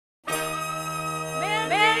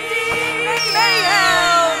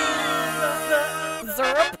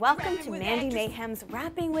Welcome to Mandy Mayhem's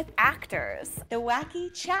Rapping with Actors, the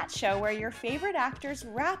wacky chat show where your favorite actors'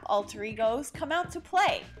 rap alter egos come out to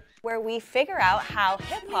play. where we figure out how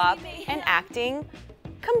hip-hop and acting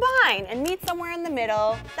combine and meet somewhere in the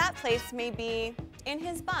middle. That place may be in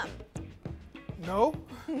his bum. No.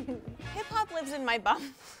 Hip-hop lives in my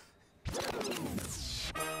bum.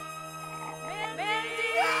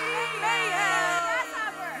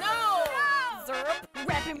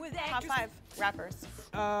 Top 5 rappers.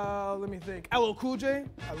 Let me think. LL Cool J.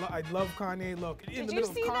 I love Kanye. Look, in the Did you middle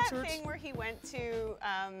of see that concerts. thing where he went to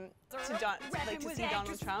see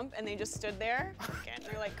Donald Trump and they just stood there? And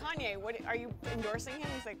they're like, Kanye, what are you endorsing him?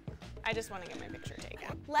 He's like, I just want to get my picture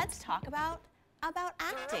taken. Let's talk about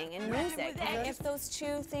acting and music. And if those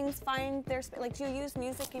two things find their space, like, do you use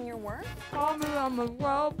music in your work? Call me on the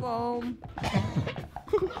cell phone.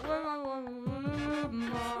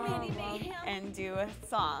 And do a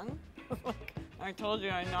song. I told you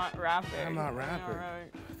I'm not rapping. I'm not rapping. I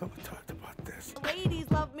thought we talked about this.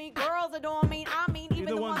 Ladies love me, girls adore me. I mean, even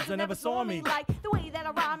the ones that never saw me. Like the way that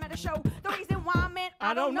I rhyme at a show. The reason why I meant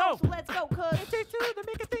I don't know. So let's go, cause it takes two to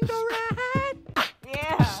make a thing go right.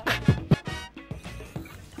 Yeah.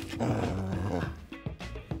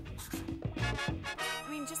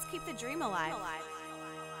 I mean, just keep the dream alive.